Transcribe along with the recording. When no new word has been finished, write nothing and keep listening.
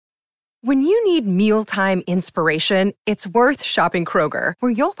When you need mealtime inspiration, it's worth shopping Kroger,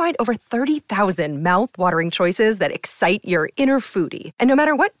 where you'll find over 30,000 mouth-watering choices that excite your inner foodie. And no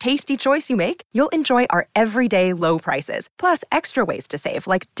matter what tasty choice you make, you'll enjoy our everyday low prices, plus extra ways to save,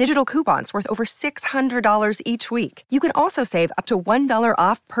 like digital coupons worth over $600 each week. You can also save up to $1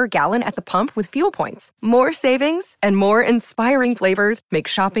 off per gallon at the pump with fuel points. More savings and more inspiring flavors make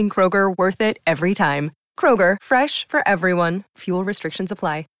shopping Kroger worth it every time. Kroger, fresh for everyone. Fuel restrictions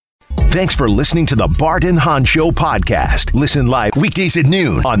apply. Thanks for listening to the Bart and Hahn Show podcast. Listen live weekdays at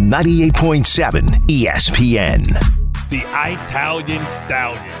noon on 98.7 ESPN. The Italian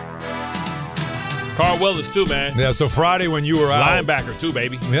Stallion. Carl Weathers too, man. Yeah, so Friday when you were out. Linebacker too,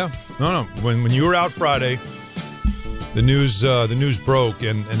 baby. Yeah. No. When you were out Friday, the news broke,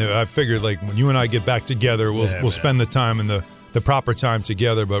 and I figured, like, when you and I get back together, we'll spend the time and the proper time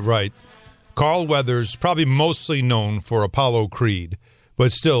together. But right, Carl Weathers, probably mostly known for Apollo Creed,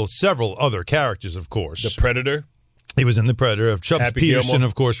 but still several other characters, of course. The Predator. He was in The Predator. Chubbs Happy Peterson, Gilmore.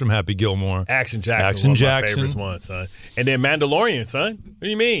 Of course, from Happy Gilmore. Action Jackson. One of my favorites, one, son. And then Mandalorian, son. What do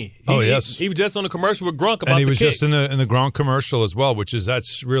you mean? Yes. He was just on a commercial with Gronk about and he the was kick. just in the Gronk commercial as well,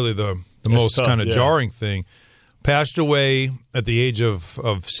 that's really the most tough, kind of jarring thing. Passed away at the age of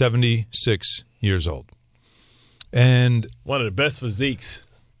 76 years old. And one of the best physiques.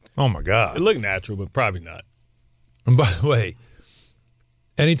 Oh, my God. It looked natural, but probably not. And by the way,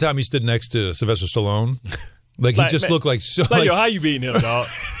 anytime he stood next to Sylvester Stallone, he just looked like so. Yo, how you beating him, dog?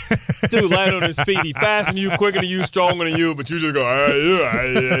 Dude, light on his feet. He faster than you, quicker than you, stronger than you, but you just go, all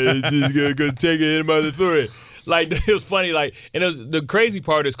right, just gonna take it in by the foot. Like, it was funny. Like, and the crazy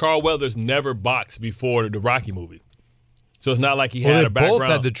part is Carl Weathers never boxed before the Rocky movie, so it's not like he had a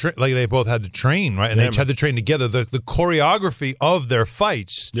background. They both had to train, right? And they had to train together. The choreography of their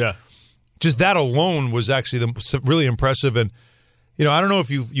fights, just that alone was actually really impressive. And I don't know if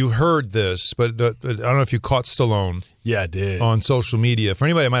you heard this, but I don't know if you caught Stallone. Yeah, I did. On social media. For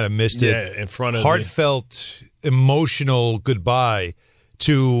anybody that might have missed it. Yeah, in front of heartfelt, emotional goodbye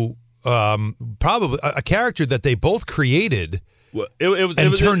to probably a character that they both created well,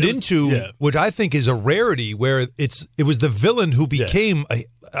 turned into what I think is a rarity, where it was the villain who became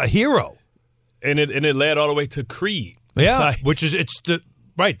a hero. And it led all the way to Creed. Yeah,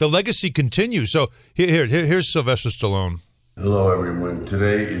 the legacy continues. So here's Sylvester Stallone. Hello, everyone.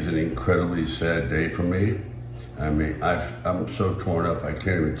 Today is an incredibly sad day for me. I mean, I'm so torn up, I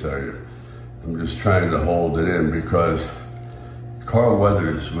can't even tell you. I'm just trying to hold it in because Carl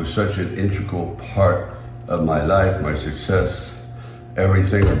Weathers was such an integral part of my life, my success,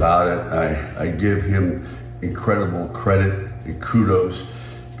 everything about it. I give him incredible credit and kudos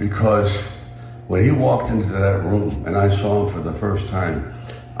because when he walked into that room and I saw him for the first time,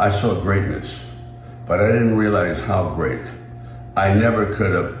 I saw greatness, but I didn't realize how great. I never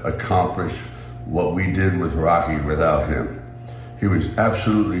could have accomplished what we did with Rocky without him. He was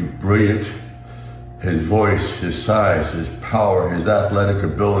absolutely brilliant. His voice, his size, his power, his athletic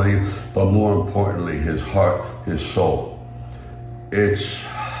ability, but more importantly, his heart, his soul. It's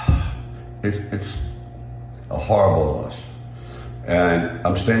a horrible loss. And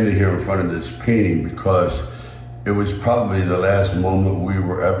I'm standing here in front of this painting because it was probably the last moment we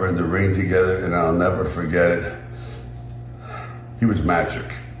were ever in the ring together, and I'll never forget it. He was magic,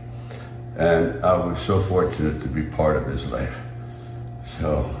 and I was so fortunate to be part of his life.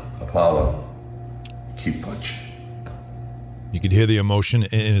 So, Apollo, keep punching. You could hear the emotion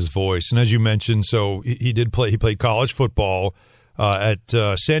in his voice, and as you mentioned, so he played college football at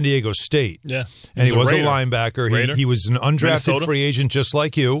San Diego State. Yeah, and he was a linebacker. He was an undrafted Minnesota. Free agent, just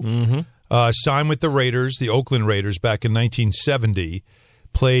like you. Mm-hmm. Signed with the Raiders, the Oakland Raiders, back in 1970.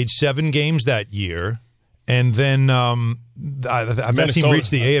 Played 7 games that year. And then that team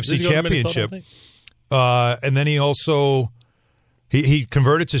reached the AFC Championship. And then he also he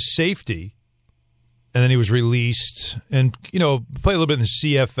converted to safety, and then he was released and played a little bit in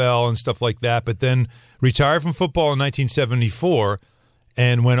the CFL and stuff like that. But then retired from football in 1974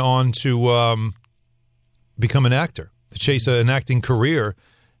 and went on to become an actor, to chase an acting career.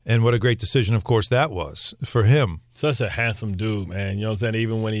 And what a great decision, of course, that was for him. Such a handsome dude, man. You know what I'm saying?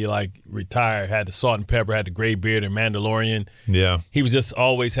 Even when he retired, had the salt and pepper, had the gray beard in Mandalorian. Yeah. He was just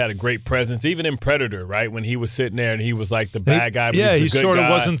always had a great presence. Even in Predator, right? When he was sitting there and he was like the bad guy. But he was a good sort of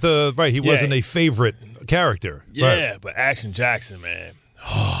guy. wasn't he wasn't a favorite character. Yeah, but Action Jackson, man.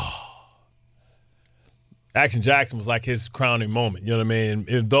 Action Jackson was like his crowning moment. You know what I mean?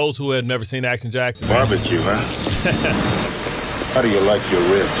 If those who had never seen Action Jackson. Barbecue, huh? How do you like your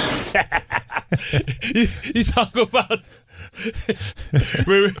ribs? you talk about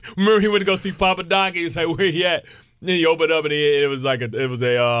remember he went to go see Papa Doc and he's like, where he at? Then he opened up and it was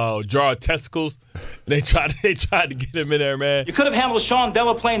a jar of testicles. And they tried to get him in there, man. You could have handled Sean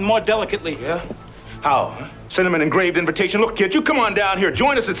Delaplane more delicately. Yeah? How? Send him an engraved invitation. Look, kid, you come on down here.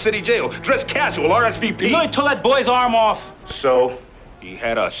 Join us at City Jail. Dress casual, RSVP. You know he tore that boy's arm off. So, he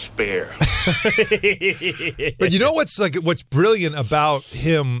had a spare. But you know what's brilliant about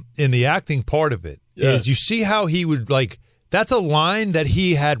him in the acting part of it is you see how he would that's a line that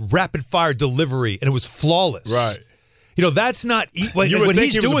he had rapid fire delivery and it was flawless. Right. You know, that's not when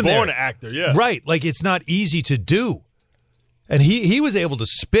he's doing born an actor, yeah. Right, it's not easy to do. And he was able to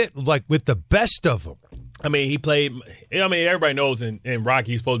spit with the best of them. I mean, everybody knows in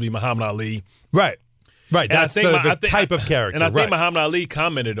Rocky he's supposed to be Muhammad Ali. Right. That's the type of character. And I think Muhammad Ali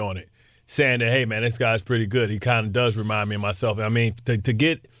commented on it, saying that, hey, man, this guy's pretty good. He kind of does remind me of myself. I mean, to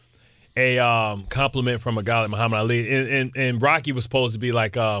get a compliment from a guy like Muhammad Ali, and Rocky was supposed to be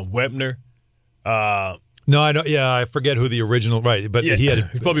like Webner. No, I know. Yeah, I forget who the original. Right, but he had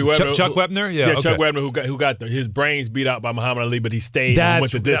probably Webner, Chuck Webner. Yeah, Chuck Webner, who got his brains beat out by Muhammad Ali, but he stayed and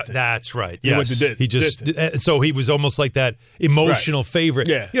went the distance. That's right. He went the He just so he was almost like that emotional favorite.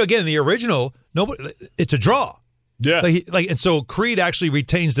 Yeah. Again, in the original, it's a draw. Yeah. And so Creed actually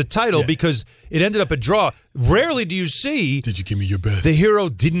retains the title because it ended up a draw. Rarely do you see. Did you give me your best? The hero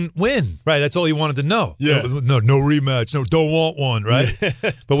didn't win. Right. That's all he wanted to know. Yeah. No rematch. No, don't want one. Right.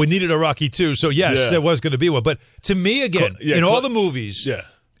 Yeah. But we needed a Rocky too. So yes, there was going to be one. But to me, again, in all the movies,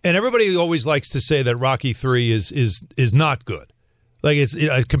 and everybody always likes to say that Rocky III is not good. It's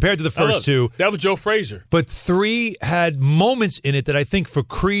compared to the first two. That was Joe Frazier. But 3 had moments in it that I think for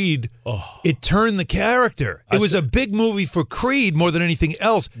Creed, it turned the character. It was a big movie for Creed more than anything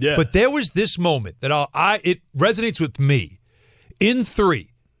else. Yeah. But there was this moment that it resonates with me in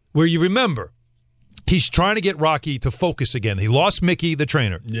 3, where you remember he's trying to get Rocky to focus again. He lost Mickey, the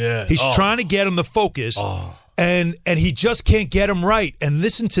trainer. Yeah. He's trying to get him to focus, and he just can't get him right. And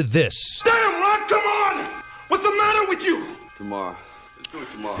listen to this. Damn, Rock, come on! What's the matter with you? Tomorrow.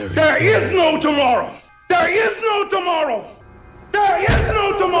 There is no tomorrow. There is no tomorrow. There is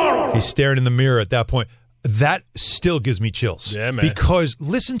no tomorrow. He's staring in the mirror at that point. That still gives me chills. Yeah, man. Because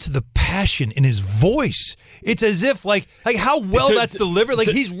listen to the passion in his voice. It's as if how well that's delivered.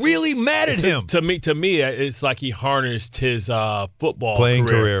 He's really mad at him. To me, it's like he harnessed his football playing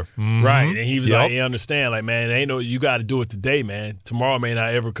career. Mm-hmm. Right. And he was he understand, man, ain't no, you got to do it today, man. Tomorrow may not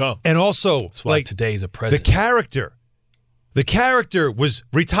ever come. And also, that's why today's a present. The character was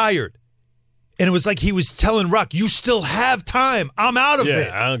retired. And it was like he was telling Rock, you still have time. I'm out of it.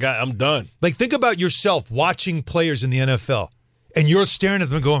 I'm done. Think about yourself watching players in the NFL. And you're staring at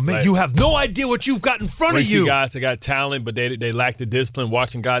them and going, man, you have no idea what you've got in front of you. Guys that got talent, but they lack the discipline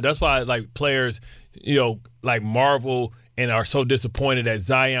watching guys. That's why players, marvel and are so disappointed at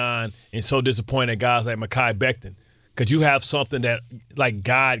Zion and so disappointed at guys like Mekhi Becton. Because you have something that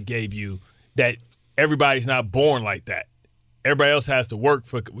God gave you that everybody's not born like that. Everybody else has to work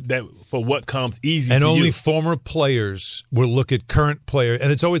for what comes easy. And to only you. former players will look at current players,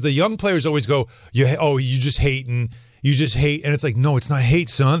 and it's always the young players always go, you just hating, you just hate, and it's like, no, it's not hate,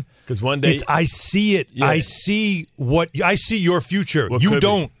 son. Because one day I see it. Yeah. I see your future. You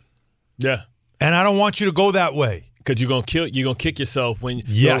don't. Yeah. And I don't want you to go that way. Because you're gonna kick yourself when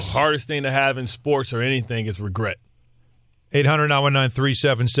the hardest thing to have in sports or anything is regret.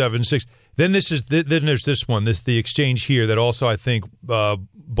 800-919-3776. Then there's this one. The exchange here that also I think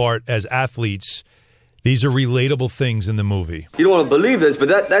Bart, as athletes, these are relatable things in the movie. You don't want to believe this, but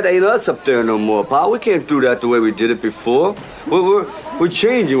that ain't us up there no more, pal. We can't do that the way we did it before. We're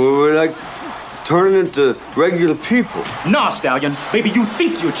changing. We're turning into regular people. Nah, Stallion. Maybe you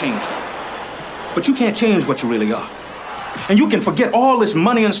think you're changing, but you can't change what you really are. And you can forget all this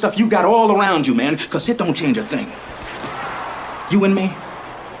money and stuff you got all around you, man, because it don't change a thing. You and me,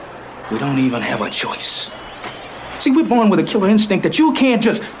 we don't even have a choice. See, we're born with a killer instinct that you can't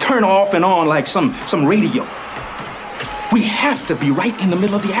just turn off and on like some radio. We have to be right in the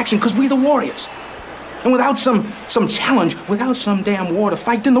middle of the action because we're the warriors. And without some challenge, without some damn war to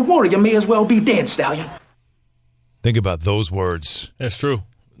fight, then the warrior may as well be dead, Stallion. Think about those words. That's true.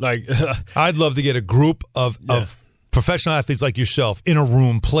 I'd love to get a group of professional athletes like yourself in a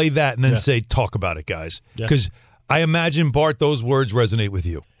room, play that, and then say, talk about it, guys. Because I imagine, Bart, those words resonate with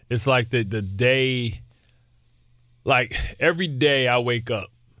you. It's like the day, every day I wake up,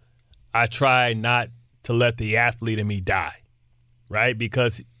 I try not to let the athlete in me die, right?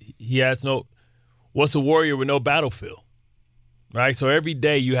 Because he has what's a warrior with no battlefield, right? So every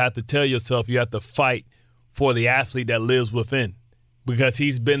day you have to tell yourself you have to fight for the athlete that lives within because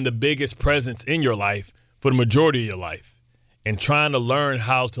he's been the biggest presence in your life for the majority of your life. And trying to learn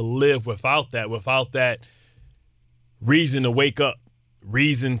how to live without that reason to wake up,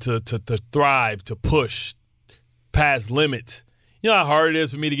 reason to thrive, to push past limits. You know how hard it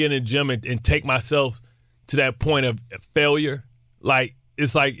is for me to get in the gym and take myself to that point of failure? Like,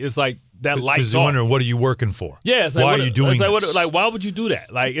 it's like that lights off. Because you're wondering, what are you working for? Yeah, it's like, why are you doing this? this? Why would you do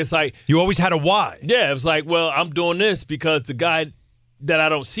that? Like, it's like you always had a why. Yeah, it's like, well, I'm doing this because the guy that I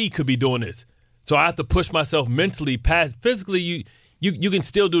don't see could be doing this. So I have to push myself mentally past. Physically, you can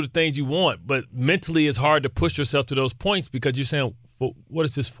still do the things you want, but mentally it's hard to push yourself to those points because you're saying, well, what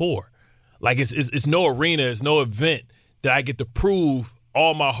is this for? Like, it's no arena, it's no event that I get to prove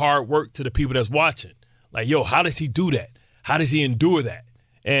all my hard work to the people that's watching. Like, yo, how does he do that? How does he endure that?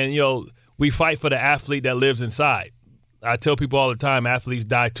 And, we fight for the athlete that lives inside. I tell people all the time, athletes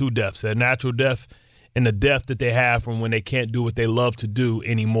die two deaths, a natural death and the death that they have from when they can't do what they love to do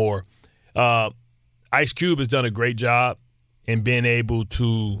anymore. Ice Cube has done a great job in being able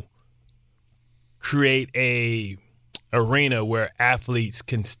to create a arena where athletes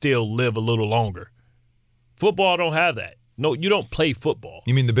can still live a little longer. Football don't have that. No, you don't play football.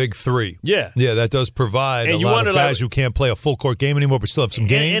 You mean the big three? Yeah. Yeah, that does provide a lot of guys who can't play a full court game anymore but still have some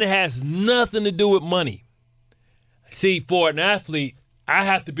game. And it has nothing to do with money. See, for an athlete, I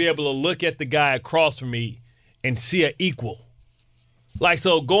have to be able to look at the guy across from me and see an equal. Like,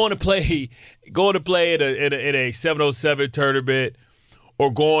 so going to play at a 707 tournament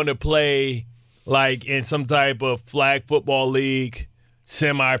or going to play like in some type of flag football league,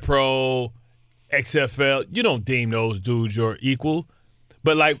 semi-pro, XFL, you don't deem those dudes your equal.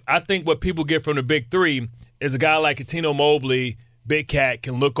 But, like, I think what people get from the big three is a guy like Cuttino Mobley, Big Cat,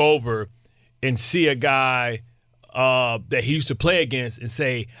 can look over and see a guy that he used to play against and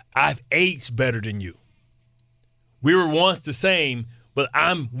say, I've aged better than you. We were once the same, but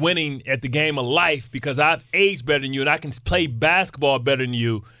I'm winning at the game of life because I've aged better than you and I can play basketball better than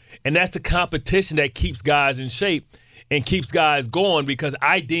you. And that's the competition that keeps guys in shape and keeps guys going because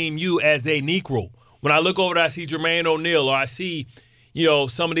I deem you as a Negro. When I look over there, I see Jermaine O'Neal or I see,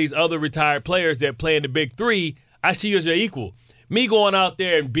 some of these other retired players that play in the big three, I see you as your equal. Me going out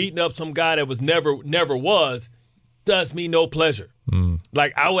there and beating up some guy that was never was does me no pleasure.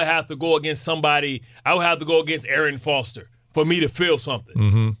 Like, I would have to go against somebody, I would have to go against Aaron Foster for me to feel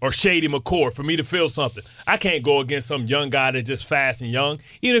something, or Shady McCord for me to feel something. I can't go against some young guy that's just fast and young,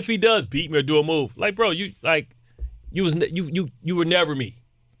 even if he does beat me or do a move. Like, bro, you were never me.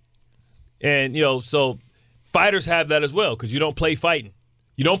 And, so fighters have that as well because you don't play fighting.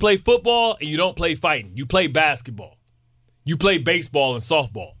 You don't play football and you don't play fighting. You play basketball. You play baseball and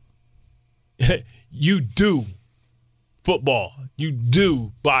softball. You do football. You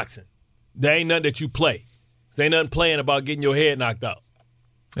do boxing. There ain't nothing that you play. There ain't nothing playing about getting your head knocked out.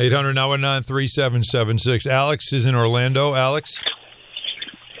 800-919-3776. Alex is in Orlando. Alex?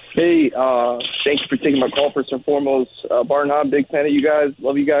 Hey, thank you for taking my call first and foremost. Bart and I'm big fan of you guys.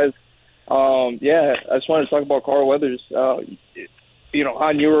 Love you guys. I just wanted to talk about Carl Weathers. Han,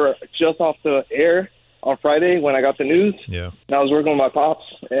 you were just off the air on Friday when I got the news. Yeah. And I was working with my pops.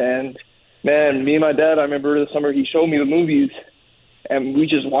 And, man, me and my dad, I remember the summer he showed me the movies. And we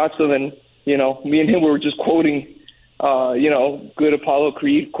just watched them. And, me and him were just quoting, good Apollo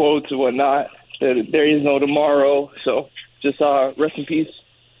Creed quotes and whatnot. That there is no tomorrow. So just rest in peace.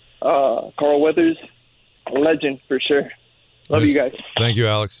 Carl Weathers, a legend for sure. Love you guys. Thank you,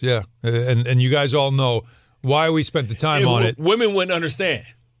 Alex. Yeah, and you guys all know why we spent the time on it. Women wouldn't understand.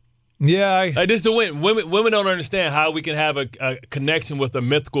 Yeah, this the women don't understand how we can have a connection with a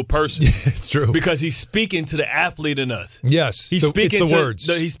mythical person. It's true because he's speaking to the athlete in us. Yes, he's speaking it's the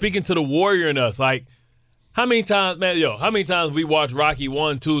words. He's speaking to the warrior in us. Like, how many times we watch Rocky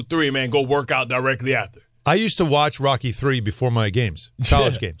 1, 2, 3, man, go work out directly after? I used to watch Rocky 3 before my games,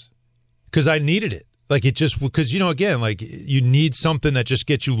 college games, because I needed it. Like, it just, because, again, like, you need something that just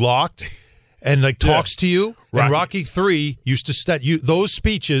gets you locked and, like, talks to you. And Rocky 3 used to those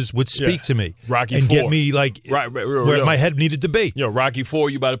speeches would speak to me. Rocky and 4. Get me, like, where my head needed to be. Rocky 4,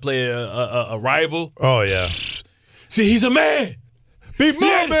 you about to play a rival. Oh, yeah. See, he's a man. Be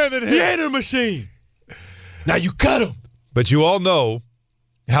more man than him. He ain't a machine. Now you cut him. But you all know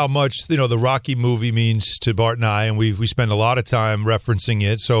how much the Rocky movie means to Bart and I, and we spend a lot of time referencing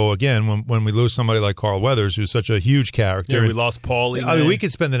it. So again, when we lose somebody like Carl Weathers, who's such a huge character, we lost Paulie. I mean, we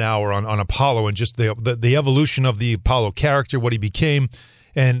could spend an hour on Apollo and just the evolution of the Apollo character, what he became,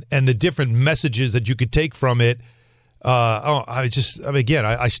 and the different messages that you could take from it. I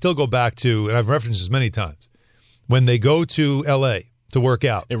still go back to, and I've referenced this many times, when they go to L.A. to work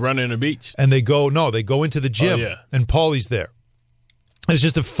out, they run in the beach, and they go into the gym, and Paulie's there. It's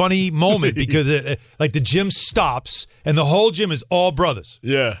just a funny moment because the gym stops and the whole gym is all brothers.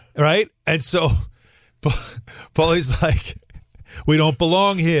 Yeah. Right? And so Paulie's like, we don't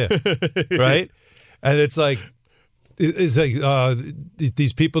belong here, right? And it's like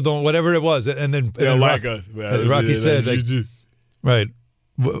these people don't, whatever it was, and then they don't like us. Man. Rocky said, like, right?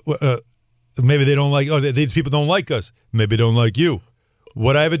 Maybe they don't like. Oh, these people don't like us. Maybe they don't like you.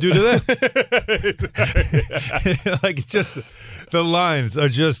 What I ever do to them? Like, just the lines are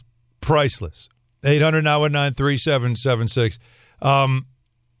just priceless. 800-919-3776.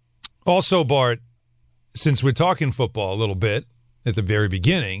 Also, Bart, since we're talking football a little bit at the very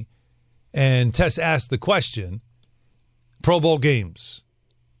beginning, and Tess asked the question, Pro Bowl games,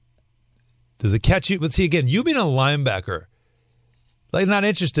 does it catch you? Let's see again. You being a linebacker, like, not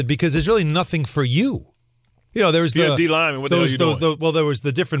interested because there's really nothing for you. You know, there was the D-lineman. What the hell are you doing? Well, there was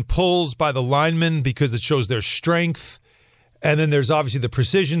the different pulls by the linemen because it shows their strength. And then there's obviously the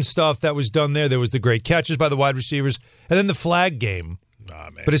precision stuff that was done there. There was the great catches by the wide receivers. And then the flag game.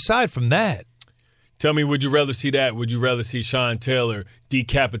 Man. But aside from that. Tell me, would you rather see that? Would you rather see Sean Taylor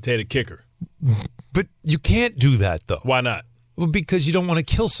decapitate a kicker? But you can't do that, though. Why not? Well, because you don't want to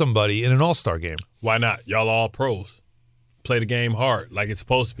kill somebody in an all-star game. Why not? Y'all all pros. Play the game hard like it's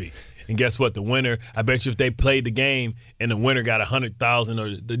supposed to be. And guess what? The winner, I bet you if they played the game and the winner got $100,000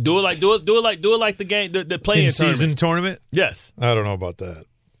 or do it like the game, the playing season tournament. Yes, I don't know about that.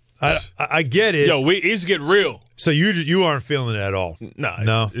 I get it. Yo, we used to get real. So you aren't feeling it at all?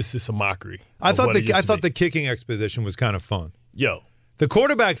 No, it's just a mockery. I thought the kicking expedition was kind of fun. Yo, the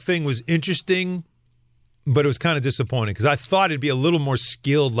quarterback thing was interesting, but it was kind of disappointing because I thought it'd be a little more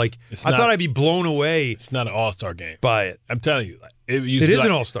skilled. Like I thought I'd be blown away. It's not an all-star game by it. I'm telling you, it is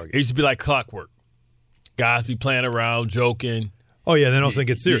an all-star game. It used to be like clockwork. Guys be playing around, joking. Oh yeah, then also they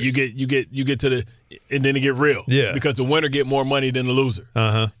get serious. You get to the, and then they get real. Yeah, because the winner get more money than the loser.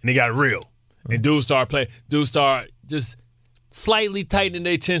 And they got real. And dudes start just slightly tightening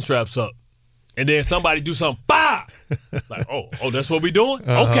their chin straps up, and then somebody do something. Bah! Like oh, that's what we doing.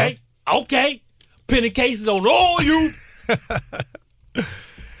 Okay. Penny cases on all you.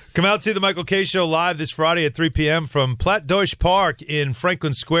 Come out and see the Michael Kay Show live this Friday at 3 p.m. from Platt Deutsch Park in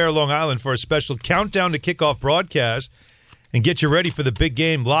Franklin Square, Long Island, for a special countdown to kickoff broadcast and get you ready for the big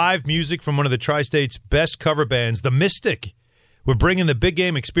game. Live music from one of the Tri-State's best cover bands, The Mystic. We're bringing the big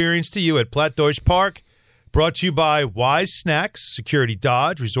game experience to you at Platt Deutsch Park. Brought to you by Wise Snacks, Security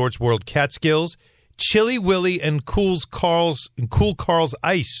Dodge, Resorts World Catskills, Chili Willy, and Cool Carl's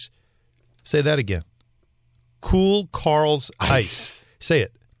Ice. Say that again. Cool Carl's Ice. Say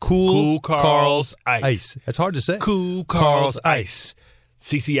it. Cool Carl's Ice. That's hard to say. Cool Carl's Ice.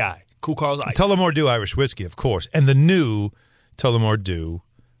 CCI. Cool Carl's Ice. Tullamore Dew Irish Whiskey, of course. And the new Tullamore Dew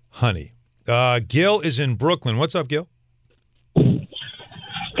Honey. Gil is in Brooklyn. What's up, Gil?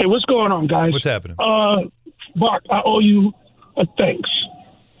 Hey, what's going on, guys? What's happening? Bart, I owe you a thanks.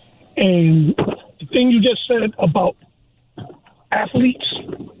 And the thing you just said about athletes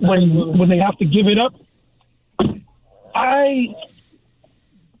when they have to give it up, I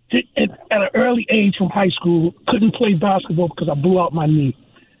did, at an early age from high school, couldn't play basketball because I blew out my knee.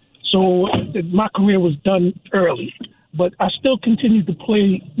 So my career was done early. But I still continued to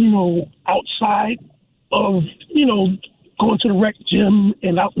play, outside of, going to the rec gym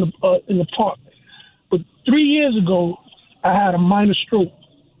and out in the park. But 3 years ago, I had a minor stroke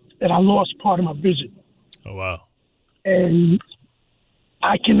and I lost part of my vision. Oh, wow. And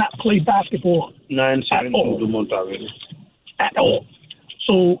I cannot play basketball at all.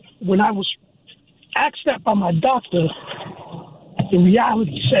 So when I was asked that by my doctor, the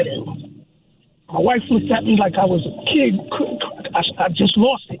reality set in. My wife looked at me like I was a kid. I just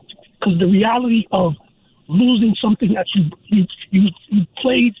lost it because the reality of losing something that you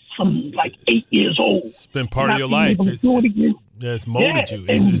played from like 8 years old. It's been part of your life. It's molded you. It's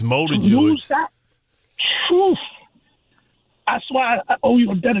molded you. Lose that truth. That's why I owe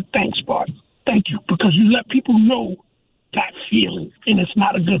you a debt of thanks, Bart. Thank you, because you let people know that feeling, and it's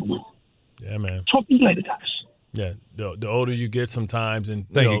not a good one. Yeah, man. Talk to you later, guys. Yeah, the older you get sometimes, and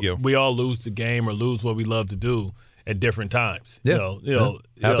Thank you, we all lose the game or lose what we love to do at different times. Yeah,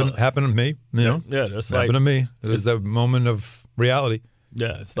 happened to me. Yeah, that's happened to me. It was the moment of reality.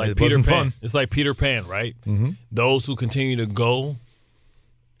 Yeah, it's like it Peter wasn't Pan. fun. It's like Peter Pan, right? Mm-hmm. Those who continue to go,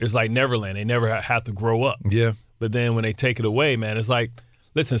 it's like Neverland. They never have to grow up. Yeah. But then when they take it away, man, it's like,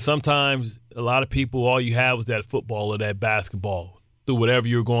 listen, sometimes a lot of people, all you have was that football or that basketball through whatever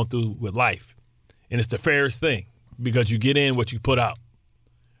you're going through with life. And it's the fairest thing because you get in what you put out,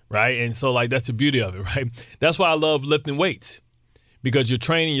 right? And so, like, that's the beauty of it, right? That's why I love lifting weights, because you're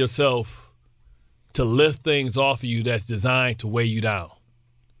training yourself to lift things off of you that's designed to weigh you down.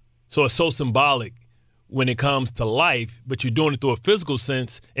 So it's so symbolic when it comes to life, but you're doing it through a physical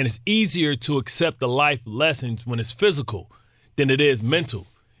sense, and it's easier to accept the life lessons when it's physical than it is mental.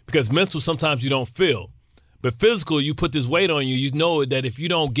 Because mental, sometimes you don't feel. But physical, you put this weight on you, you know that if you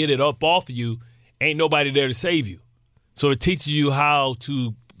don't get it up off of you, ain't nobody there to save you. So it teaches you how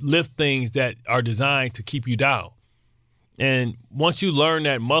to lift things that are designed to keep you down. And once you learn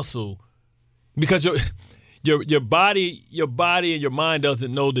that muscle, because your body and your mind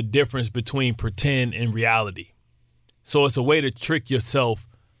doesn't know the difference between pretend and reality. So it's a way to trick yourself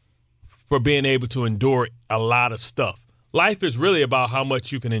for being able to endure a lot of stuff. Life is really about how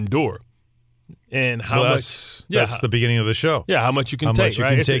much you can endure. And how much that's the beginning of the show. Yeah, how much you can take. How much you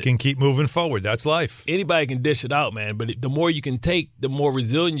can take and keep moving forward. That's life. Anybody can dish it out, man. But the more you can take, the more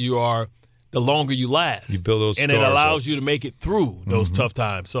resilient you are, the longer you last. You build those scars and it allows you to make it through those tough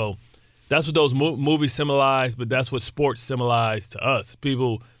times. So that's what those movies symbolize, but that's what sports symbolize to us.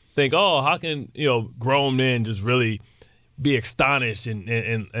 People think, oh, how can grown men just really be astonished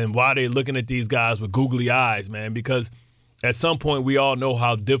and why they're looking at these guys with googly eyes, man? Because at some point, we all know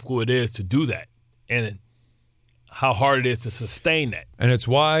how difficult it is to do that and how hard it is to sustain that. And it's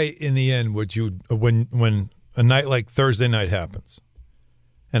why, in the end, when a night like Thursday night happens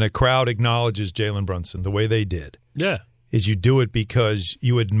and a crowd acknowledges Jalen Brunson the way they did, is you do it because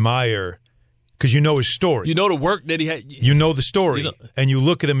you admire, because you know his story. You know the work that he had. You know the story, and you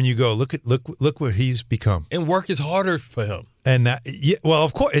look at him and you go, look what he's become. And work is harder for him. And well,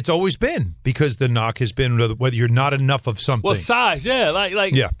 of course, it's always been, because the knock has been whether you're not enough of something. Well, size,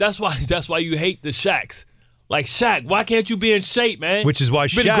 that's why you hate the Shaqs. Like, Shaq, why can't you be in shape, man? Which is why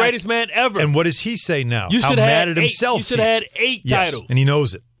Shaq, the greatest man ever. And what does he say now? You How mad at himself. You should have had 8 titles. And he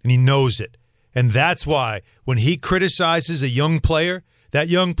knows it. And that's why when he criticizes a young player, that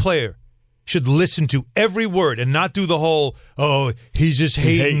young player should listen to every word and not do the whole, oh, he's just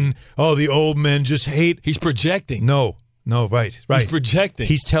hating. Oh, the old men just hate. He's projecting. No, right. He's projecting.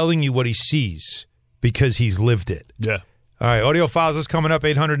 He's telling you what he sees because he's lived it. Yeah. All right, Audio Files is coming up,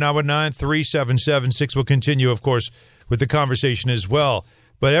 800-919-3776. We'll continue, of course, with the conversation as well.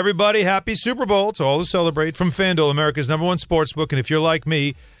 But everybody, happy Super Bowl. It's all to celebrate from FanDuel, America's #1 sportsbook. And if you're like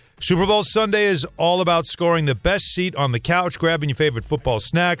me, Super Bowl Sunday is all about scoring the best seat on the couch, grabbing your favorite football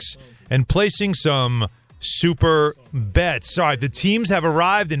snacks, and placing some super bets. All right, the teams have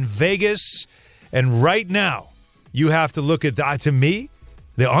arrived in Vegas, and right now you have to look at, to me,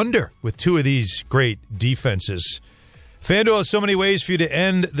 the under with two of these great defenses. FanDuel has so many ways for you to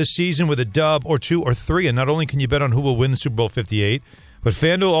end the season with a dub or 2 or 3, and not only can you bet on who will win the Super Bowl 58, but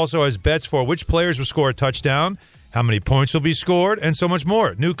FanDuel also has bets for which players will score a touchdown, how many points will be scored, and so much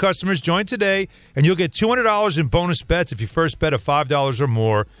more. New customers join today, and you'll get $200 in bonus bets if you first bet of $5 or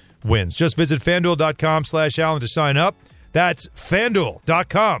more wins. Just visit FanDuel.com/Allen to sign up. That's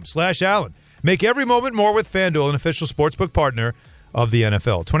FanDuel.com/Allen. Make every moment more with FanDuel, an official sportsbook partner of the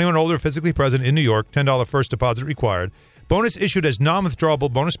NFL. 21 or older, physically present in New York, $10 first deposit required. Bonus issued as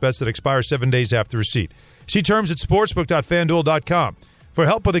non-withdrawable bonus bets that expire 7 days after receipt. See terms at sportsbook.fanduel.com. For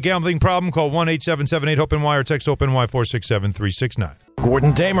help with a gambling problem, call 1-877-8-HOPE-NY or text HOPE-NY 467-369.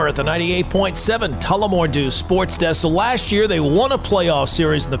 Gordon Damer at the 98.7 Tullamore Dew Sports Desk. So last year, they won a playoff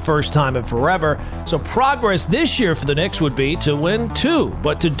series the first time in forever. So progress this year for the Knicks would be to win 2.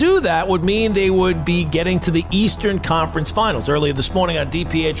 But to do that would mean they would be getting to the Eastern Conference Finals. Earlier this morning on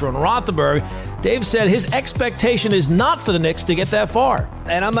DiPietro and Rothenberg, Dave said his expectation is not for the Knicks to get that far.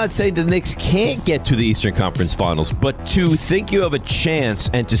 And I'm not saying the Knicks can't get to the Eastern Conference Finals, but to think you have a chance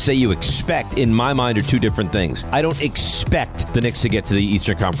and to say you expect, in my mind, are two different things. I don't expect the Knicks to get to the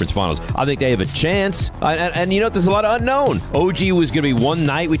Eastern Conference Finals. I think they have a chance. And you know, there's a lot of unknown. OG was going to be one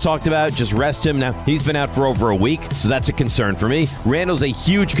night we talked about, just rest him. Now, he's been out for over a week, so that's a concern for me. Randall's a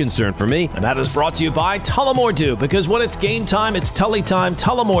huge concern for me. And that is brought to you by Tullamore Dew, because when it's game time, it's Tully time.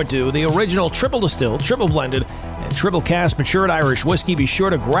 Tullamore Dew, the original triple distilled, triple blended, and triple cast matured Irish whiskey. Be sure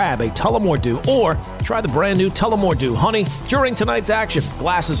to grab a Tullamore Dew or try the brand new Tullamore Dew Honey during tonight's action.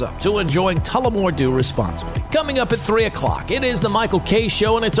 Glasses up to enjoying Tullamore Dew responsibly. Coming up at 3 o'clock, it is the Michael K.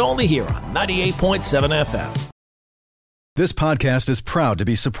 Show, and it's only here on 98.7 FM. This podcast is proud to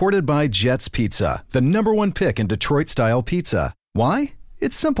be supported by Jets Pizza, the #1 pick in Detroit-style pizza. Why?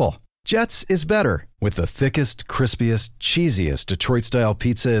 It's simple. Jets is better. With the thickest, crispiest, cheesiest Detroit-style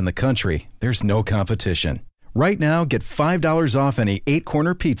pizza in the country, there's no competition. Right now, get $5 off any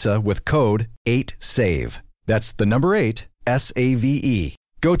 8-corner pizza with code 8SAVE. That's the number 8, SAVE.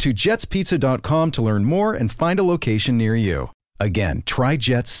 Go to jetspizza.com to learn more and find a location near you. Again, try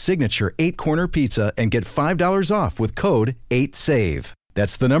Jet's signature 8-corner pizza and get $5 off with code 8SAVE.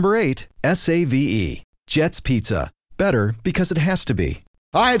 That's the number 8, SAVE. Jet's Pizza. Better because it has to be.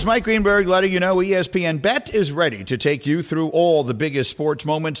 Hi, it's Mike Greenberg letting you know ESPN Bet is ready to take you through all the biggest sports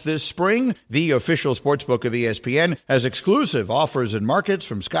moments this spring. The official sportsbook of ESPN has exclusive offers and markets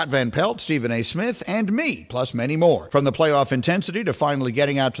from Scott Van Pelt, Stephen A. Smith, and me, plus many more. From the playoff intensity to finally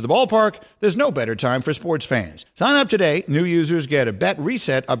getting out to the ballpark, there's no better time for sports fans. Sign up today. New users get a bet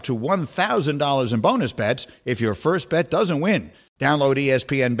reset up to $1,000 in bonus bets if your first bet doesn't win. Download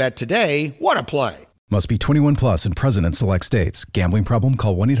ESPN Bet today. What a play. Must be 21 plus and present in select states. Gambling problem?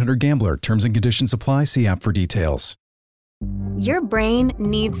 Call 1-800-GAMBLER. Terms and conditions apply. See app for details. Your brain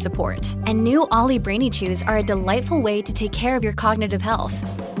needs support, and new Ollie Brainy Chews are a delightful way to take care of your cognitive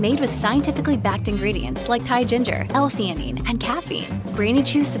health. Made with scientifically backed ingredients like Thai ginger, L-theanine, and caffeine, Brainy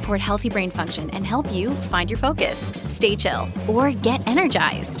Chews support healthy brain function and help you find your focus, stay chill, or get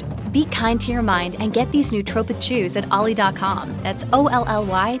energized. Be kind to your mind and get these nootropic chews at ollie.com. That's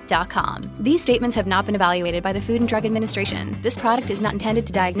OLLY.com. These statements have not been evaluated by the Food and Drug Administration. This product is not intended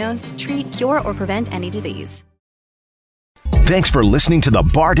to diagnose, treat, cure, or prevent any disease. Thanks for listening to the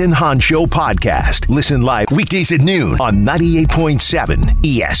Bart and Hahn Show podcast. Listen live weekdays at noon on 98.7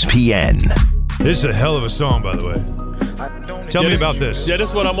 ESPN. This is a hell of a song, by the way. Tell me about this. Yeah, this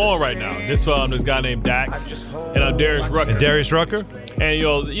is what I'm on right now. This guy named Dax and Darius Rucker. And Darius Rucker? And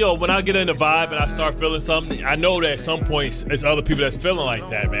yo, when I get in the vibe and I start feeling something, I know that at some point it's other people that's feeling like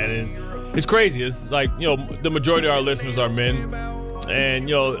that, man. And it's crazy. It's like, the majority of our listeners are men.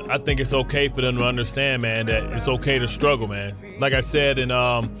 And, I think it's okay for them to understand, man, that it's okay to struggle, man. Like I said, and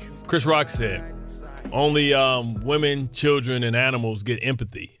Chris Rock said, only women, children, and animals get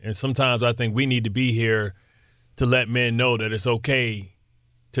empathy. And sometimes I think we need to be here to let men know that it's okay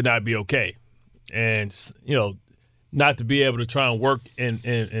to not be okay. And, not to be able to try and work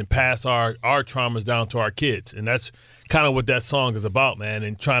and pass our traumas down to our kids. And that's kind of what that song is about, man,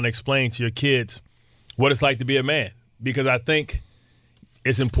 and trying to explain to your kids what it's like to be a man. Because I think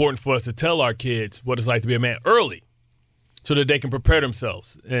it's important for us to tell our kids what it's like to be a man early so that they can prepare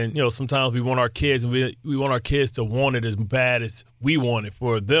themselves. And, sometimes we want our kids and we want our kids to want it as bad as we want it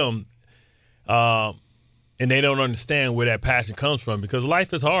for them. And they don't understand where that passion comes from because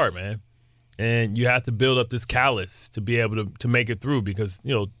life is hard, man. And you have to build up this callus to be able to make it through because,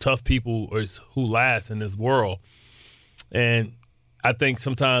 tough people is who last in this world. And I think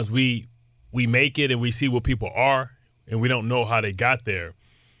sometimes we make it and we see what people are and we don't know how they got there.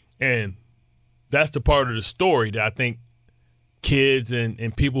 And that's the part of the story that I think kids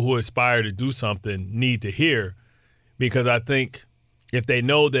and people who aspire to do something need to hear because I think if they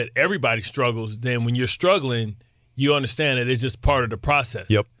know that everybody struggles, then when you're struggling, you understand that it's just part of the process.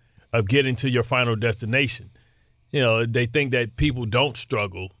 Yep. Of getting to your final destination. They think that people don't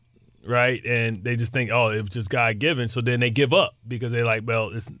struggle, right? And they just think, oh, it was just God-given. So then they give up because they're like,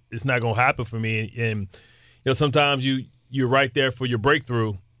 well, it's not going to happen for me. And, sometimes you're right there for your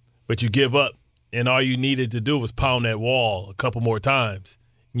breakthrough, but you give up. And all you needed to do was pound that wall a couple more times.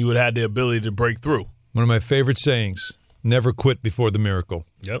 And you would have the ability to break through. One of my favorite sayings, never quit before the miracle.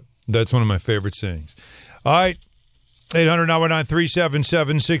 Yep. That's one of my favorite sayings. All right.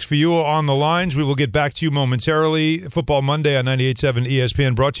 800-919-3776 for you on the lines. We will get back to you momentarily. Football Monday on 98.7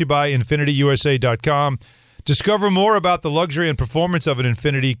 ESPN, brought to you by InfinityUSA.com. Discover more about the luxury and performance of an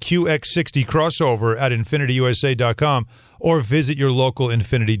Infinity QX60 crossover at InfinityUSA.com or visit your local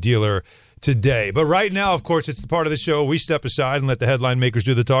Infinity dealer today. But right now, of course, it's the part of the show we step aside and let the headline makers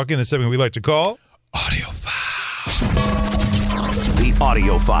do the talking. That's something we like to call Audio File. The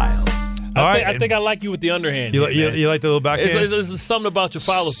Audio File. I think I like you with the underhand. You like the little backhand? It's something about your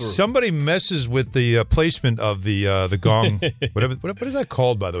follow through. Somebody messes with the placement of the gong. What is that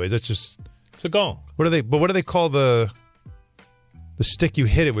called, by the way? Is that just? It's a gong. What do they call the stick you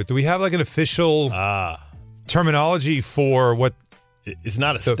hit it with? Do we have like an official terminology for what? It's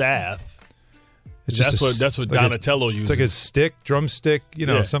not a staff. It's that's what like Donatello uses. It's like a stick, drumstick,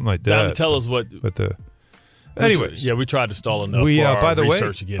 something like that. Donatello's what. But anyways, we tried to stall enough. By the way,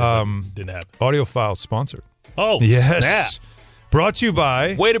 didn't happen. Audio File sponsored. Oh, yes. Snap. Brought to you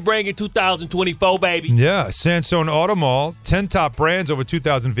by. Way to bring it 2024, baby. Yeah, Sansone Auto Mall. 10 top brands, over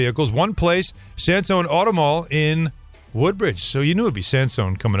 2,000 vehicles. One place, Sansone Auto Mall in Woodbridge. So you knew it'd be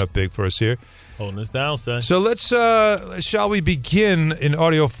Sansone coming up big for us here. Holding us down, son. So let's, shall we begin in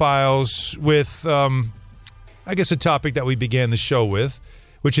Audio Files with, I guess, a topic that we began the show with,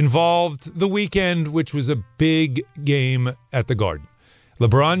 which involved the weekend, which was a big game at the Garden.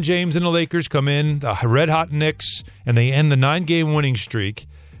 LeBron James and the Lakers come in, the red-hot Knicks, and they end the 9-game winning streak.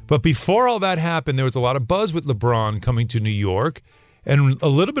 But before all that happened, there was a lot of buzz with LeBron coming to New York, and a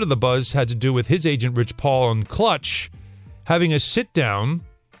little bit of the buzz had to do with his agent, Rich Paul, and Clutch having a sit-down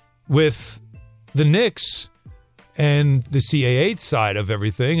with the Knicks and the CAA side of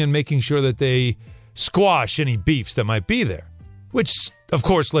everything and making sure that they squash any beefs that might be there, which, of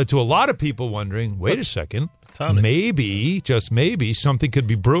course, led to a lot of people wondering, wait a second, maybe, just maybe, something could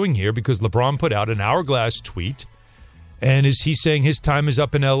be brewing here because LeBron put out an hourglass tweet. And is he saying his time is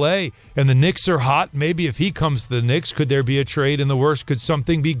up in L.A. and the Knicks are hot? Maybe if he comes to the Knicks, could there be a trade? And the worst, could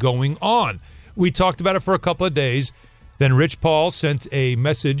something be going on? We talked about it for a couple of days. Then Rich Paul sent a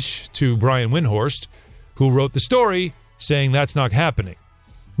message to Brian Windhorst, who wrote the story, saying that's not happening.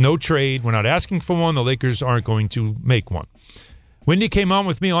 No trade. We're not asking for one. The Lakers aren't going to make one. Wendy came on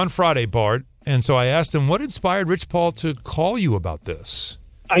with me on Friday, Bart, and so I asked him, what inspired Rich Paul to call you about this?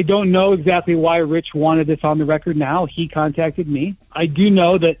 I don't know exactly why Rich wanted this on the record now. He contacted me. I do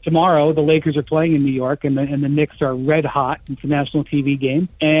know that tomorrow the Lakers are playing in New York and the Knicks are red hot. It's a national TV game.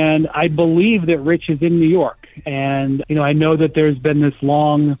 And I believe that Rich is in New York. And, I know that there's been this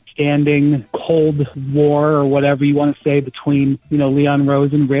long-standing Cold War or whatever you want to say between, Leon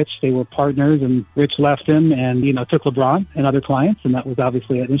Rose and Rich. They were partners, and Rich left him and, took LeBron and other clients. And that was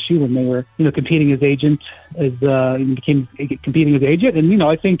obviously an issue when they were, competing as agent, became competing as agent. And,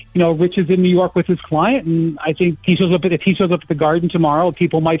 I think, Rich is in New York with his client, and I think if he shows up at the Garden tomorrow,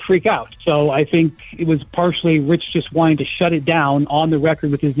 people might freak out. So I think it was partially Rich just wanting to shut it down on the record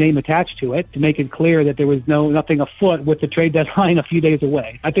with his name attached to it to make it clear that there was nothing afoot with the trade deadline a few days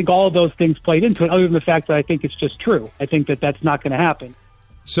away. I think all of those things played into it, other than the fact that I think it's just true. I think that that's not going to happen.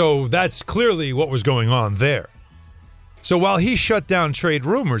 So that's clearly what was going on there. So while he shut down trade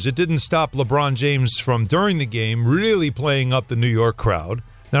rumors, it didn't stop LeBron James from, during the game, really playing up the New York crowd,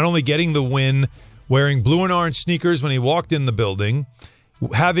 not only getting the win, wearing blue and orange sneakers when he walked in the building,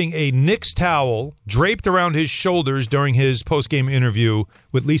 having a Knicks towel draped around his shoulders during his post-game interview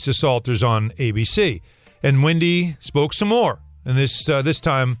with Lisa Salters on ABC. And Wendy spoke some more, and this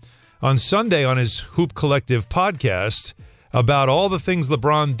time on Sunday on his Hoop Collective podcast, about all the things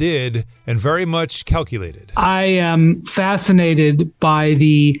LeBron did and very much calculated. I am fascinated by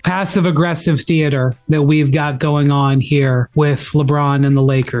the passive-aggressive theater that we've got going on here with LeBron and the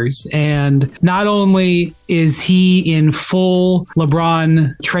Lakers. And not only is he in full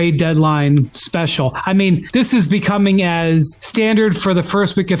LeBron trade deadline special, I mean, this is becoming as standard for the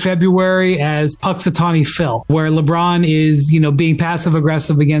first week of February as Punxsutawney Phil, where LeBron is, being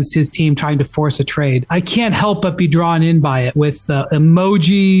passive-aggressive against his team trying to force a trade. I can't help but be drawn in by it with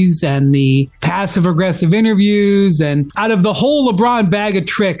emojis and the passive-aggressive interviews. And out of the whole LeBron bag of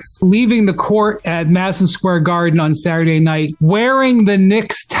tricks, leaving the court at Madison Square Garden on Saturday night, wearing the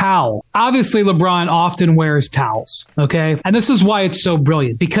Knicks towel. Obviously, LeBron often wears towels, okay? And this is why it's so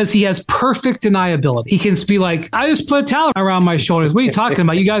brilliant, because he has perfect deniability. He can be like, I just put a towel around my shoulders. What are you talking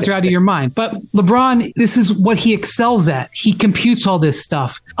about? You guys are out of your mind. But LeBron, this is what he excels at. He computes all this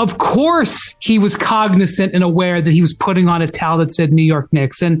stuff. Of course, he was cognizant and aware that he was putting on a towel that said New York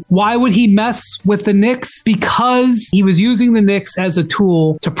Knicks. And why would he mess with the Knicks? Because he was using the Knicks as a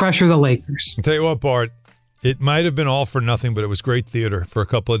tool to pressure the Lakers. I'll tell you what, Bart, it might have been all for nothing, but it was great theater for a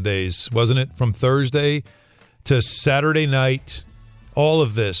couple of days, wasn't it? From Thursday to Saturday night, all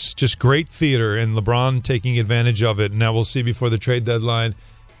of this, just great theater, and LeBron taking advantage of it. Now we'll see before the trade deadline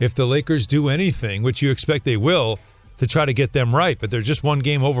if the Lakers do anything, which you expect they will, to try to get them right. But they're just one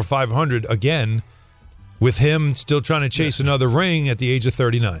game over 500 again, with him still trying to chase another ring at the age of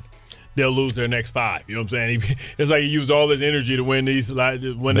 39. They'll lose their next 5. You know what I'm saying? It's like he used all his energy to win this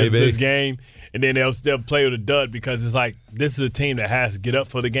game, and then they'll play with a dud because it's like this is a team that has to get up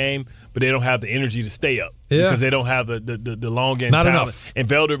for the game, but they don't have the energy to stay up because they don't have the long game talent. Not enough. And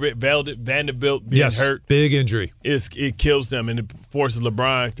Vanderbilt being hurt, big injury. It kills them, and it forces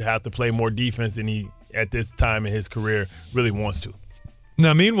LeBron to have to play more defense than he, at this time in his career, really wants to.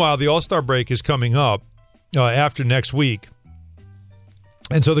 Now, meanwhile, the All-Star break is coming up after next week.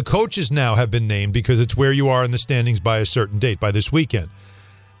 And so the coaches now have been named because it's where you are in the standings by a certain date, by this weekend.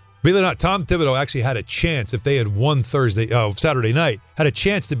 Believe it or not, Tom Thibodeau actually had a chance, if they had won Saturday night, had a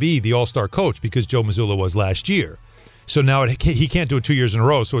chance to be the All-Star coach because Joe Mazzulla was last year. So now he can't do it 2 years in a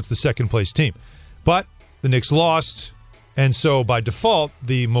row, so it's the second-place team. But the Knicks lost, and so by default,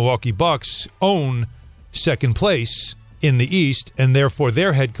 the Milwaukee Bucks own second place in the East, and therefore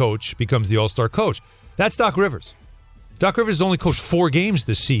their head coach becomes the All-Star coach. That's Doc Rivers. Doc Rivers has only coached 4 games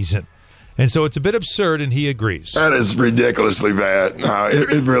this season. And so it's a bit absurd, and he agrees. That is ridiculously bad.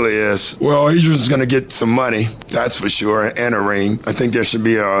 It really is. Well, Adrian's going to get some money, that's for sure, and a ring. I think there should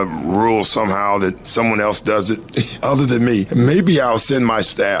be a rule somehow that someone else does it other than me. Maybe I'll send my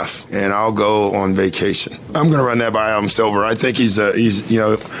staff, and I'll go on vacation. I'm going to run that by Adam Silver. I think he's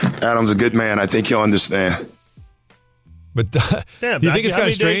Adam's a good man. I think he'll understand. But damn, do you think it's kind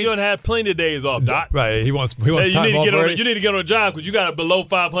of strange? You don't have plenty of days off, Doc. Right. He wants time off already. You need to get on a job because you got a below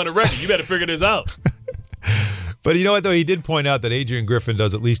 500 record. You better figure this out. But you know what, though? He did point out that Adrian Griffin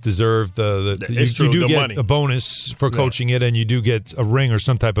does at least deserve you do get money. A bonus for coaching it, and you do get a ring or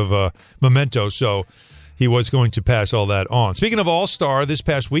some type of a memento. So he was going to pass all that on. Speaking of All-Star, this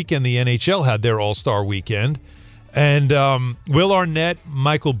past weekend, the NHL had their All-Star weekend. And Will Arnett,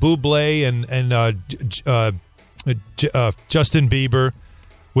 Michael Bublé, and Justin Bieber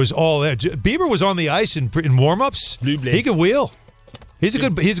was all there. Bieber was on the ice in warm-ups. He could wheel. He's a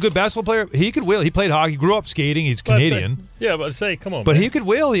good basketball player. He could wheel. He played hockey. Grew up skating. He's Canadian. Come on. But man. he could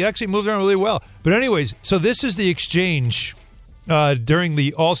wheel. He actually moved around really well. But anyways, so this is the exchange during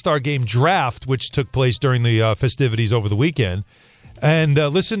the All-Star Game draft, which took place during the festivities over the weekend. And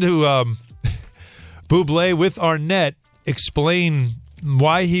listen to Bublé with Arnett explain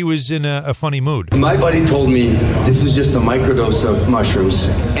why he was in a funny mood. My buddy told me this is just a microdose of mushrooms,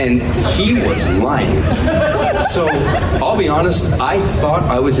 and he was lying. So I'll be honest, I thought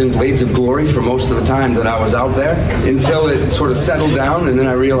I was in Blades of Glory for most of the time that I was out there until it sort of settled down, and then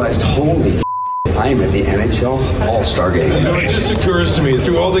I realized, holy I'm at the NHL All-Star Game. You know, it just occurs to me,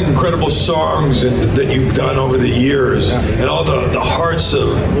 through all the incredible songs that you've done over the years, and all the hearts of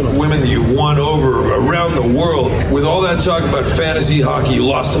women that you've won over around the world, with all that talk about fantasy hockey, you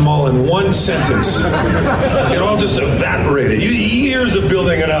lost them all in one sentence. It all just evaporated. Years of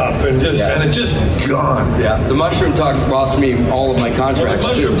building it up, and it just gone. Yeah, the mushroom talk lost me all of my contracts,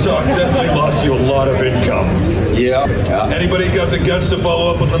 well, the mushroom talk definitely lost you a lot of income. Yeah. Anybody got the guts to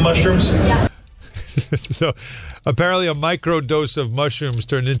follow up on the mushrooms? Yeah. So apparently a microdose of mushrooms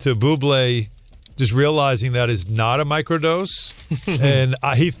turned into Bublé just realizing that is not a microdose. And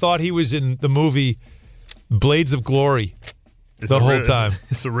he thought he was in the movie Blades of Glory the whole time.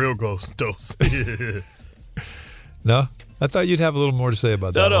 It's a real dose. No? I thought you'd have a little more to say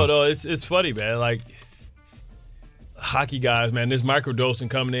about that. No. It's funny, man. Like, hockey guys, man, this microdosing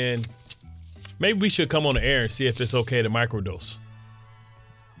coming in. Maybe we should come on the air and see if it's okay to microdose.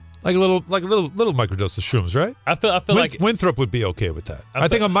 Like a little microdose of shrooms, right? I feel like Winthrop would be okay with that. I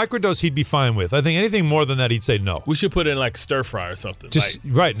think a microdose he'd be fine with. I think anything more than that, he'd say no. We should put in like stir fry or something. Just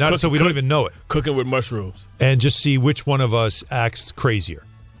right, not so we don't even know it. Cooking with mushrooms, and just see which one of us acts crazier.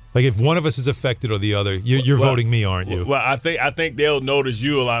 Like if one of us is affected or the other, you're voting me, aren't you? Well, I think they'll notice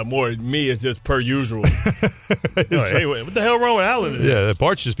you a lot more. Me, it's just per usual. Hey, what the hell wrong with Alan? Yeah,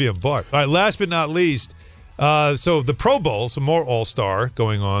 Bart's just being Bart. All right, last but not least. So the Pro Bowl, some more All-Star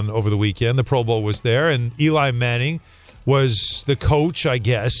going on over the weekend. The Pro Bowl was there, and Eli Manning was the coach, I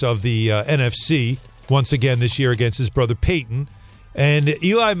guess, of the NFC once again this year against his brother Peyton. And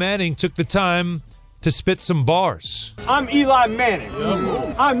Eli Manning took the time to spit some bars. I'm Eli Manning.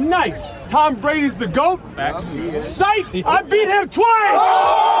 I'm nice. Tom Brady's the GOAT. Psych! I beat him twice!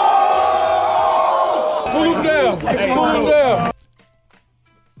 Cool him down. Cool him down.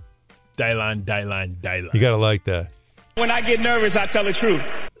 Die. You gotta like that. When I get nervous, I tell the truth.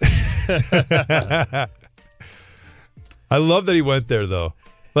 I love that he went there, though.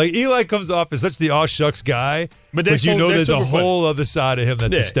 Like, Eli comes off as such the aw shucks guy, but you know there's a whole other side of him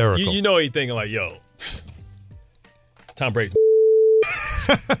that's hysterical. You know he's thinking like, yo, Tom Brady.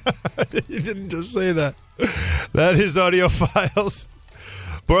 You didn't just say that. That is Audio Files,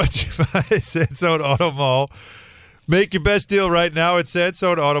 brought to you by Sansone Auto Mall. Make your best deal right now at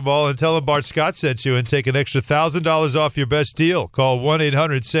Sansone Auto Mall and tell them Bart Scott sent you and take an extra $1,000 off your best deal. Call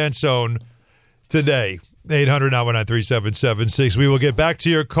 1-800-SANSONE today. 800-919-3776. We will get back to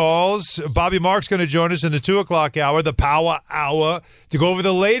your calls. Bobby Mark's going to join us in the 2 o'clock hour, the Power Hour, to go over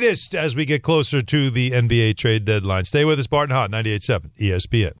the latest as we get closer to the NBA trade deadline. Stay with us, Bart and Hahn, 98.7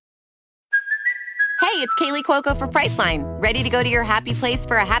 ESPN. Hey, it's Kaylee Cuoco for Priceline. Ready to go to your happy place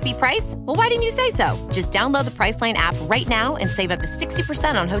for a happy price? Well, why didn't you say so? Just download the Priceline app right now and save up to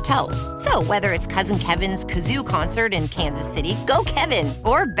 60% on hotels. So whether it's Cousin Kevin's Kazoo Concert in Kansas City, go Kevin,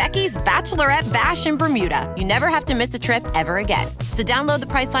 or Becky's Bachelorette Bash in Bermuda, you never have to miss a trip ever again. So download the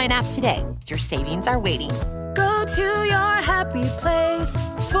Priceline app today. Your savings are waiting. Go to your happy place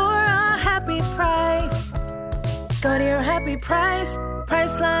for a happy price. Go to your happy price,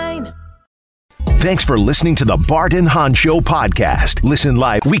 Priceline. Thanks for listening to the Bart and Hahn Show podcast. Listen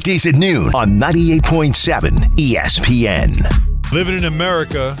live weekdays at noon on 98.7 ESPN. Living in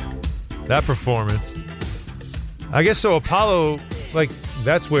America, that performance. I guess so. Apollo, like,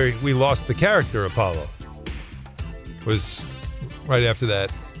 that's where we lost the character Apollo. Was right after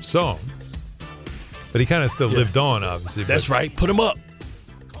that song. But he kind of still lived on, obviously. That's right. Put him up.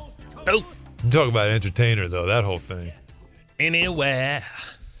 Oh. Talk about entertainer, though, that whole thing. Anywhere.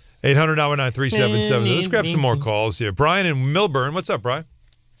 800-919-3770. Let's grab some more calls here. Brian in Millburn. What's up, Brian?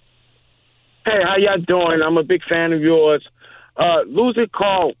 Hey, how y'all doing? I'm a big fan of yours. Losing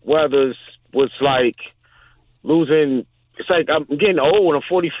Carl Weathers was like losing. It's like I'm getting old when I'm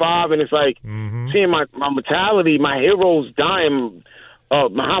 45, and it's like seeing my mortality, my heroes dying.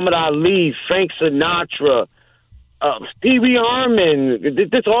 Muhammad Ali, Frank Sinatra, Stevie Harmon.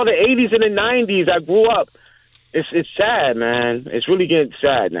 This all the 80s and the 90s. I grew up. It's sad, man. It's really getting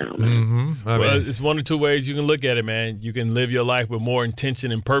sad now, man. Well, it's one or two ways you can look at it, man. You can live your life with more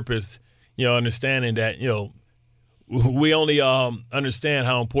intention and purpose, understanding that, we only understand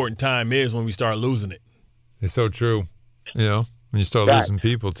how important time is when we start losing it. It's so true, when you start losing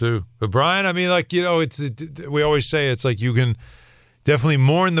people, too. But, Brian, I mean, we always say it's like you can definitely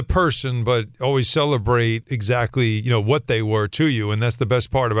mourn the person, but always celebrate exactly, what they were to you. And that's the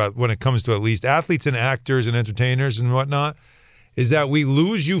best part about when it comes to at least athletes and actors and entertainers and whatnot, is that we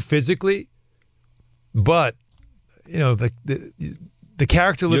lose you physically, but, the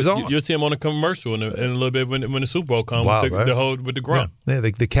character lives on. You'll see him on a commercial in a little bit when the Super Bowl comes with the grunt. Yeah,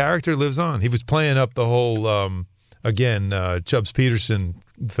 the character lives on. He was playing up the whole, Chubbs Peterson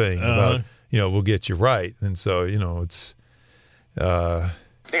thing about, we'll get you right. And so, it's... Damn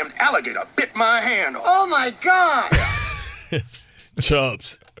alligator bit my hand. Oh, my God.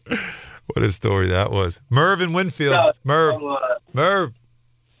 Chubbs. What a story that was. Merv in Winfield. Merv.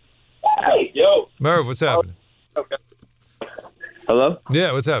 Hey, yo. Merv, what's happening? Okay. Hello?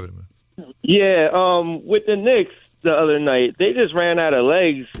 Yeah, what's happening, man? Yeah, with the Knicks the other night, they just ran out of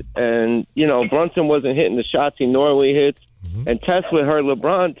legs, and, Brunson wasn't hitting the shots he normally hits, and Tesla heard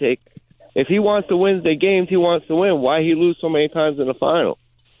LeBron take. If he wants to win the games he wants to win, why he lose so many times in the final?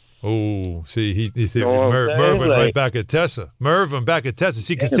 Oh, see, Merv went right back at Tessa. Merv went back at Tessa.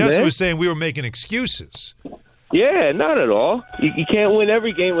 See, because Tessa was saying we were making excuses. Yeah, not at all. You can't win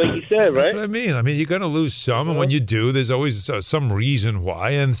every game like you said, right? That's what I mean. I mean, you're going to lose some, and when you do, there's always some reason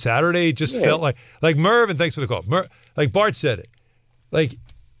why. And Saturday just felt like Merv, and thanks for the call. Like Bart said it, like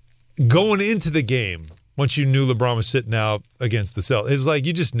going into the game, once you knew LeBron was sitting out against the Celtics, it's like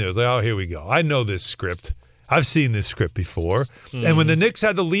you just knew. It's like, oh, here we go. I know this script. I've seen this script before. And when the Knicks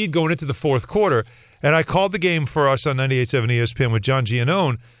had the lead going into the fourth quarter, and I called the game for us on 98.7 ESPN with John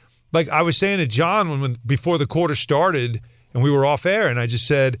Giannone, like I was saying to John when before the quarter started and we were off air, and I just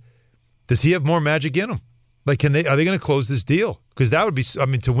said, does he have more magic in him? Like, are they going to close this deal? Because that would be,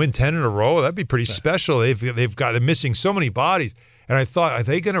 to win 10 in a row, that'd be pretty special. They're missing so many bodies. And I thought, are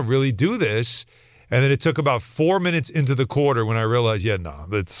they going to really do this? And then it took about 4 minutes into the quarter when I realized, you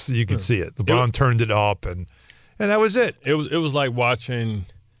can see it. LeBron turned it up, and that was it. It was like watching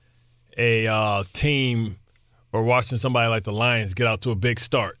a team or watching somebody like the Lions get out to a big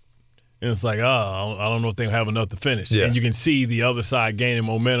start. And it's like, I don't know if they'll have enough to finish. Yeah. And you can see the other side gaining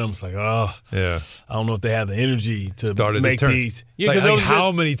momentum. It's like, I don't know if they have the energy to make these. Yeah,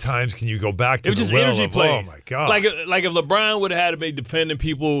 how many times can you go back to the just well energy of, plays. Oh, my God. Like if LeBron would have had to be defending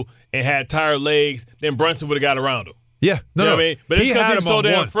people and had tired legs, then Brunson would have got around him. Yeah. No, what I mean? But it's because he's so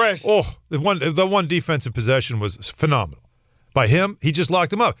damn fresh. Oh, the one defensive possession was phenomenal. By him, he just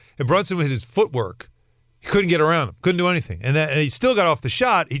locked him up. And Brunson, with his footwork, he couldn't get around him, couldn't do anything. And he still got off the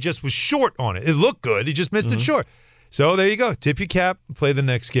shot. He just was short on it. It looked good. He just missed it short. So there you go. Tip your cap, play the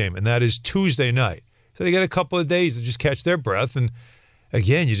next game. And that is Tuesday night. So they got a couple of days to just catch their breath. And,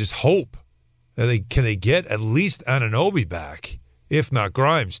 again, you just hope. Can they get at least Anunoby back, if not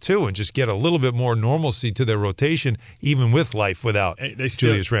Grimes, too, and just get a little bit more normalcy to their rotation, even with life without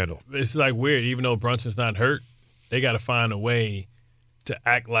Julius Randle. It's like weird. Even though Brunson's not hurt, they got to find a way to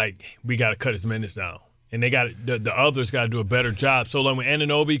act like we got to cut his minutes down. And they got the others got to do a better job. So like when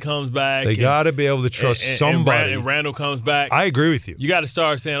Anunoby comes back, they got to be able to trust somebody. And Randall comes back. I agree with you. You got to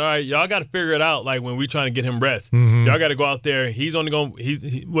start saying, all right, y'all got to figure it out. Like when we're trying to get him rest, y'all got to go out there. He's only going.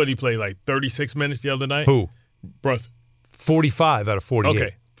 What did he play, like 36 minutes the other night? Who? Brunson. 45 out of 48.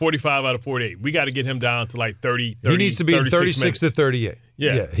 Okay, 45 out of 48. We got to get him down to like 30. He needs to be 36 minutes. to 38.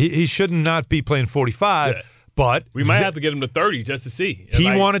 Yeah. He should not be playing 45. Yeah. But we might have to get him to 30 just to see. He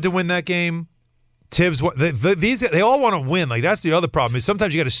wanted to win that game. Tibbs, they all want to win. Like that's the other problem is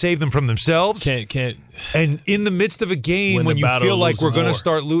sometimes you got to save them from themselves. Can't. And in the midst of a game when you feel like we're going to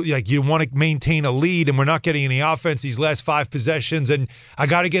start losing, like you want to maintain a lead and we're not getting any offense these last 5 possessions, and I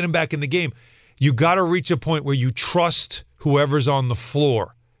got to get him back in the game. You got to reach a point where you trust whoever's on the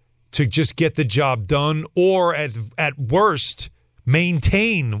floor to just get the job done, or at worst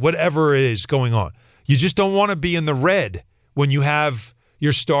maintain whatever it is going on. You just don't want to be in the red when you have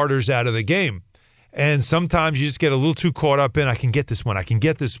your starters out of the game. And sometimes you just get a little too caught up in, I can get this one.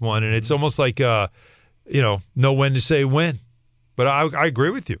 And it's almost like, know when to say when. But I agree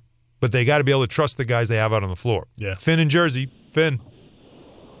with you. but they got to be able to trust the guys they have out on the floor. Yeah. Finn in Jersey. Finn.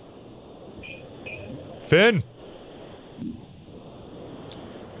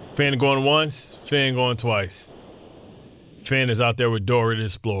 Finn going once, Finn going twice. Finn is out there with Dora the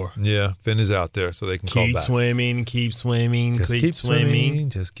Explorer. Yeah, Finn is out there, so they can call back. Keep swimming, keep swimming, just keep swimming.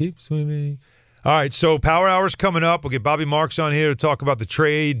 Just keep swimming. All right, so Power Hour's coming up. We'll get Bobby Marks on here to talk about the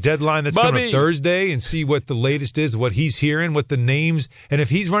trade deadline that's coming up Thursday and see what the latest is, what he's hearing, what the names, and if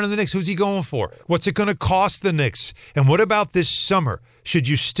he's running the Knicks, who's he going for? What's it going to cost the Knicks? And what about this summer? Should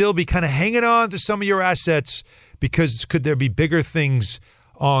you still be kind of hanging on to some of your assets because could there be bigger things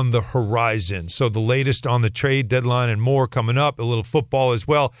on the horizon? So the latest on the trade deadline and more coming up, a little football as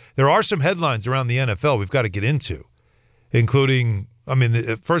well. There are some headlines around the NFL we've got to get into, including,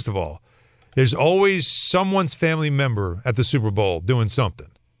 first of all, there's always someone's family member at the Super Bowl doing something.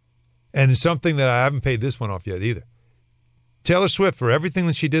 And something that I haven't paid this one off yet either. Taylor Swift, for everything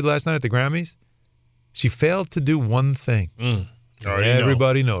that she did last night at the Grammys, she failed to do one thing.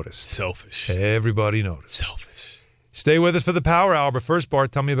 Everybody noticed. Selfish. Everybody noticed. Selfish. Stay with us for the Power Hour, but first,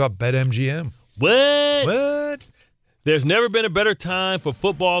 Bart, tell me about BetMGM. What? There's never been a better time for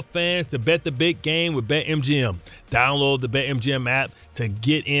football fans to bet the big game with BetMGM. Download the BetMGM app to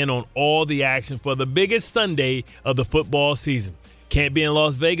get in on all the action for the biggest Sunday of the football season. Can't be in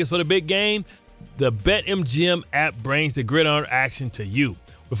Las Vegas for the big game? The BetMGM app brings the gridiron action to you.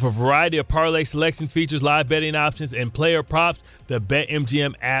 With a variety of parlay selection features, live betting options, and player props, the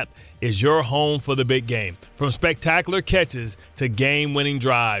BetMGM app is your home for the big game. From spectacular catches to game-winning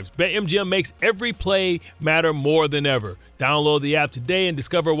drives, BetMGM makes every play matter more than ever. Download the app today and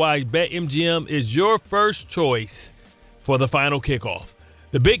discover why BetMGM is your first choice for the final kickoff.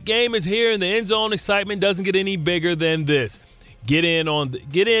 The big game is here, and the end zone excitement doesn't get any bigger than this. Get in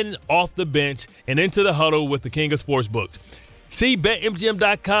off the bench and into the huddle with the king of sportsbooks. See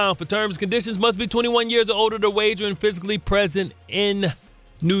BetMGM.com for terms and conditions. Must be 21 years or older to wager and physically present in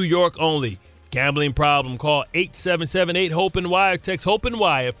New York only. Gambling problem? Call 877-8-HOPE-NY or text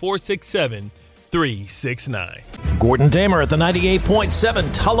HOPE-NY at 467-369. Gordon Damer at the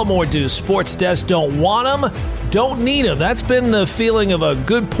 98.7 Tullamore Dew Sports Desk. Don't want them, don't need them. That's been the feeling of a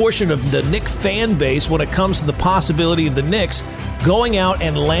good portion of the Knicks fan base when it comes to the possibility of the Knicks going out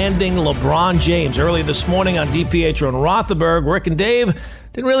and landing LeBron James. Early this morning on DiPietro and Rothenberg, Rick and Dave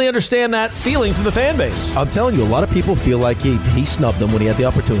didn't really understand that feeling from the fan base. I'm telling you, a lot of people feel like he snubbed them when he had the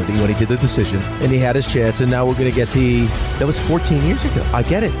opportunity, when he did the decision, and he had his chance, and now we're going to get that was 14 years ago. I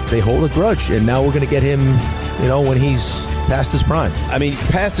get it. They hold a grudge, and now we're going to get him, when he's past his prime.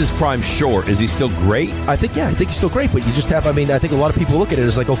 Past his prime, sure. Is he still great? I think he's still great, but you just have, I think a lot of people look at it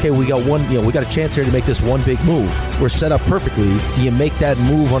as like, okay, we got we got a chance here to make this one big move. We're set up perfectly. Do you make that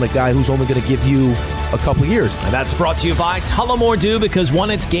move on a guy who's only going to give you a couple years? And that's brought to you by Tullamore Dew, because when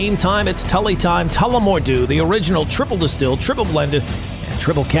it's game time, it's Tully time. Tullamore Dew, the original triple distilled, triple blended, and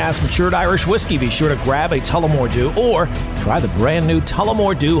triple cask matured Irish whiskey. Be sure to grab a Tullamore Dew or try the brand new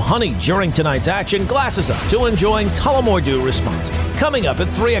Tullamore Dew Honey during tonight's action. Glasses up to enjoying Tullamore Dew responsibly. Coming up at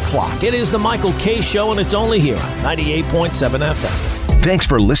 3 o'clock, it is the Michael K. Show, and it's only here on 98.7 FM. Thanks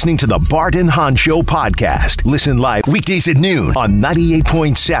for listening to the Bart and Hahn Show podcast. Listen live weekdays at noon on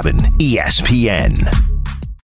 98.7 ESPN.